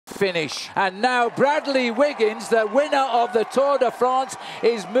finish. And now Bradley Wiggins, the winner of the Tour de France,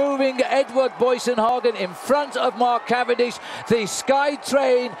 is moving Edward Boysenhagen in front of Mark Cavendish. The Sky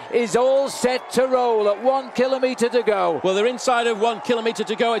Train is all set to roll at 1 kilometre to go. Well, they're inside of 1 kilometre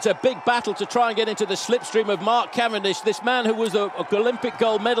to go. It's a big battle to try and get into the slipstream of Mark Cavendish. This man who was an Olympic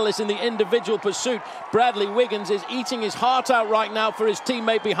gold medalist in the individual pursuit, Bradley Wiggins, is eating his heart out right now for his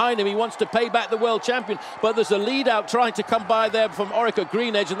teammate behind him. He wants to pay back the world champion, but there's a lead out trying to come by there from Orica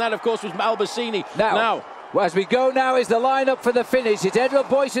Greenedge, and that, of course, was Albacini. Now, as we go now is the lineup for the finish. It's Edward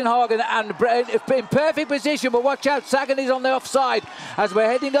Boysenhagen and in perfect position, but watch out, Sagan is on the offside as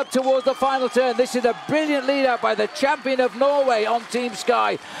we're heading up towards the final turn. This is a brilliant lead out by the champion of Norway on Team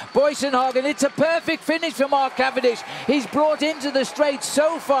Sky. Boysenhagen, it's a perfect finish for Mark Cavendish. He's brought into the straight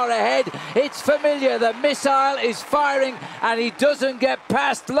so far ahead. It's familiar, the missile is firing and he doesn't get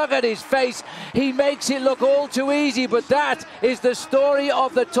past. Look at his face. He makes it look all too easy, but that is the story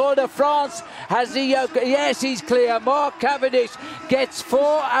of the Tour de France. Has he... Yes, he's clear. Mark Cavendish gets 4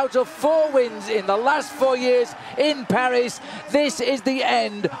 out of 4 wins in the last 4 years in Paris. This is the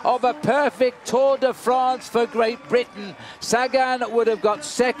end of a perfect Tour de France for Great Britain. Sagan would have got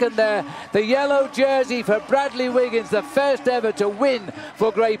second there. The yellow jersey for Bradley Wiggins, the first ever to win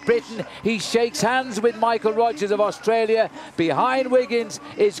for Great Britain. He shakes hands with Michael Rogers of Australia. Behind Wiggins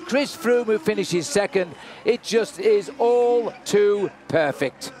is Chris Froome, who finishes second. It just is all too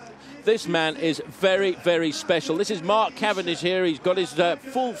perfect. This man is very, very special. This is Mark Cavendish here. He's got his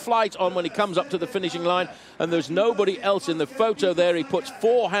full flight on when he comes up to the finishing line, and there's nobody else in the photo there. He puts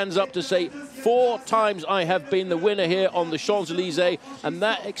 4 hands up to say, 4 times I have been the winner here on the Champs-Élysées, and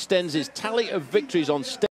that extends his tally of victories on stage.